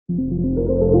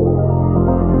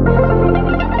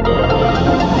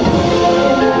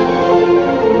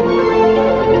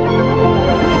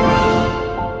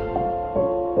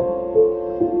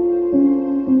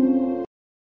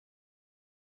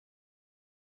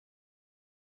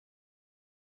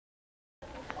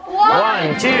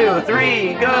1, 2,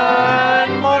 3.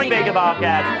 Good morning, Baker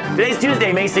Bobcats. Today's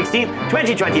Tuesday, May 16th,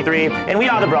 2023, and we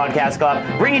are the Broadcast Club,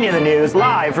 bringing you the news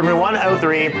live from room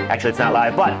 103. Actually, it's not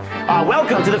live, but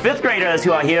welcome to the 5th graders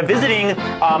who are here visiting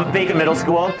Baker Middle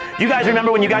School. Do you guys remember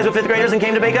when you guys were 5th graders and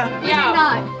came to Baker?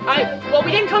 Yeah. Well,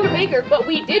 we didn't come to Baker, but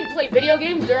we did play video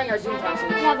games during our Zoom classes.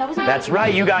 Yeah, that was amazing. That's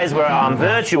right. You guys were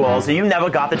virtual, so you never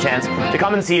got the chance to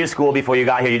come and see your school before you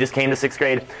got here. You just came to 6th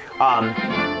grade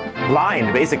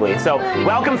blind, basically. So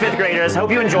welcome, 5th graders.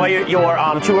 Hope you enjoy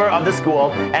your tour of the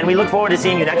school, and we look forward to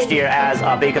seeing you next year as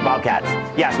Baker Bobcats.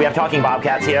 Yes, we have talking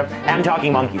Bobcats here and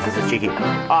talking monkeys. This is cheeky.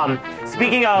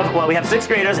 Speaking of, well, we have 6th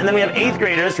graders, and then we have 8th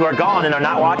graders who are gone and are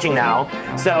not watching now.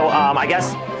 So I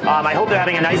guess I hope they're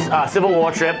having a nice Civil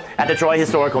War trip at the Troy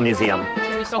Historical Museum.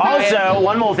 Also,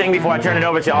 one more thing before I turn it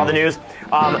over to all the news.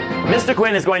 Mr.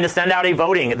 Quinn is going to send out a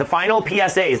voting. The final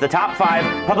PSAs, the top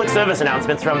 5 public service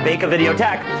announcements from Baker Video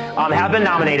Tech, have been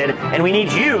nominated, and we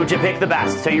need you to pick the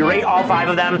best. So you rate all 5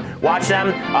 of them, watch them,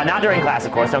 not during class,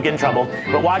 of course, don't get in trouble,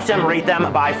 but watch them, rate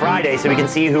them by Friday so we can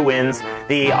see who wins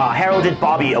the Heralded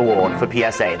Bobby Award for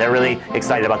PSA. They're really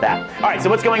excited about that. All right, so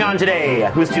what's going on today?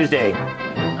 Who's Tuesday?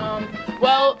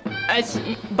 Well, as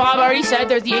Bob already said,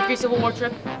 there's the 8th grade Civil War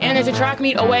trip, and there's a track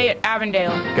meet away at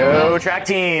Avondale. Go track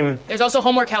team. There's also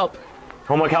homework help.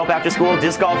 Homework help after school,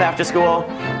 disc golf after school.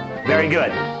 Very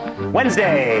good.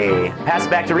 Wednesday, pass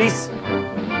back to Reese.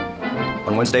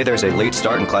 On Wednesday, there's a late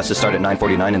start and classes start at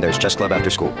 9:49, and there's chess club after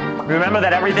school. Remember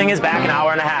that everything is back an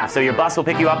hour and a half, so your bus will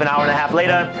pick you up an hour and a half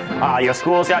later, your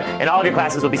school start, and all of your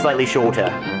classes will be slightly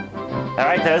shorter. All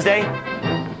right, Thursday?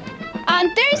 On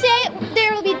Thursday,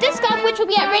 there will be disc golf, which will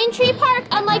be at Raintree Park,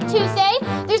 unlike Tuesday.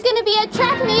 There's going to be a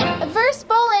track meet, versus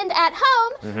Boland at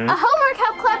home, a homework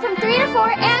help club from 3 to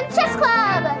 4, and chess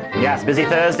club. Yes, busy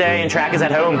Thursday, and track is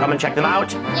at home. Come and check them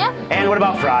out. Yep. And what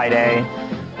about Friday?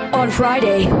 On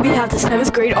Friday, we have the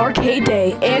 7th grade arcade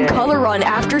day and color run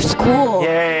after school.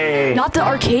 Yay! Not the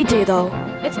arcade day, though.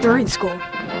 It's during school.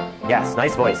 Yes,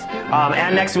 nice voice.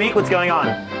 And next week, what's going on?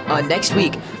 Next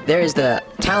week, there is the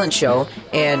talent show,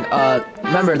 and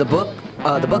remember, the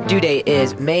book due date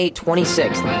is May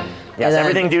 26th. Yes,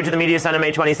 everything due to the Media Center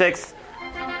May 26th.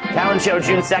 Talent show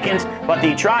June 2nd, but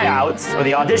the tryouts, or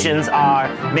the auditions, are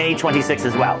May 26th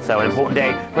as well. So an important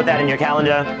day. Put that in your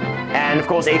calendar. And of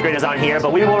course, 8th graders aren't here,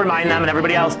 but we will remind them and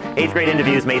everybody else, 8th grade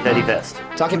interviews May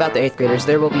 31st. Talking about the 8th graders,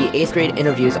 there will be 8th grade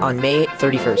interviews on May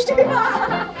 31st.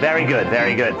 Very good,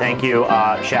 very good. Thank you,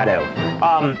 Shadow.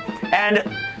 And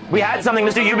we had something,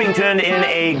 Mr. Ewing turned in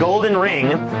a golden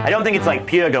ring. I don't think it's like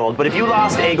pure gold, but if you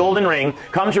lost a golden ring,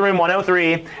 come to room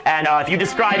 103, and if you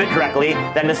describe it correctly,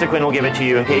 then Mr. Quinn will give it to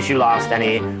you in case you lost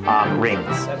any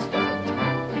rings.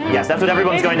 Yes, that's what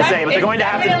everyone's going to say, but they're going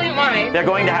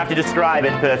to have to describe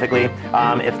it perfectly if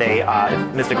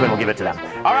Mr. Quinn will give it to them.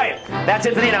 All right, that's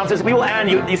it for the announcements. We will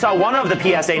end. You saw one of the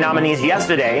PSA nominees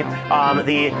yesterday,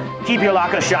 the Keep Your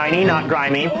Locker Shiny, Not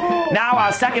Grimy. Now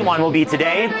our second one will be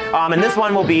today, and this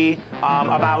one will be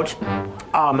about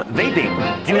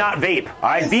vaping. Do not vape. All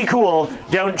right, be cool,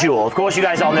 don't jewel. Of course, you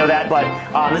guys all know that, but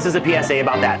this is a PSA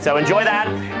about that. So enjoy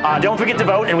that. Don't forget to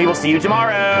vote, and we will see you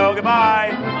tomorrow.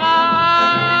 Goodbye.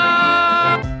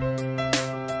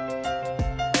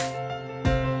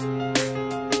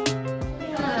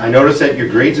 I noticed that your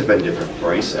grades have been different,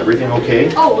 Bryce. Everything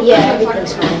okay? Oh, yeah,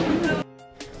 everything's fine.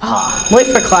 Late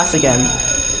for class again.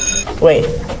 Wait.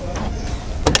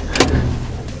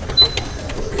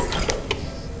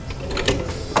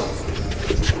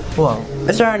 Whoa.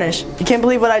 Mr. Harnish, you can't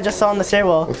believe what I just saw on the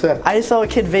stairwell. What's that? I just saw a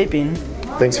kid vaping.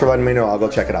 Thanks for letting me know. I'll go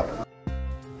check it out.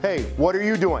 Hey, what are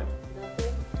you doing?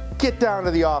 Get down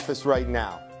to the office right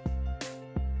now.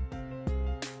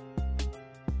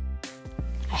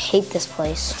 I hate this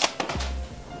place.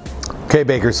 Okay,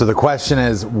 Baker, so the question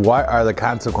is, what are the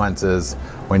consequences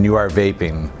when you are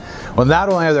vaping? Well, not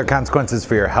only are there consequences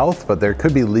for your health, but there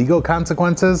could be legal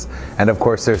consequences, and of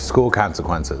course there's school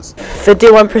consequences.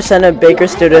 51% of Baker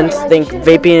students think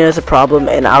vaping is a problem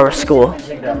in our school.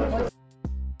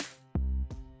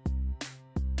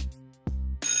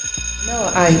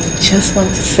 I just want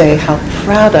to say how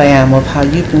proud I am of how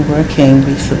you've been working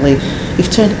recently. You've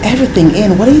turned everything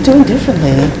in. What are you doing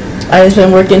differently? I've just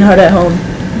been working hard at home.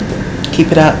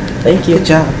 Keep it up. Thank you. Good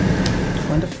job.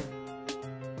 Wonderful.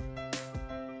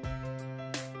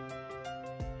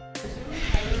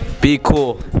 Be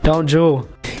cool. Don't jewel.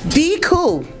 Be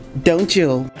cool. Don't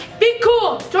jewel. Be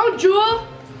cool. Don't jewel.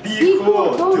 Be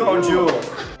cool. Don't jewel.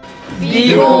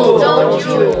 Be cool. Don't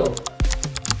jewel.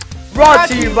 Brought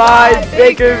to you by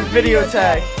Baker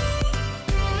Videotech.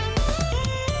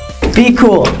 Be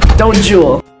cool. Don't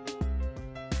jewel.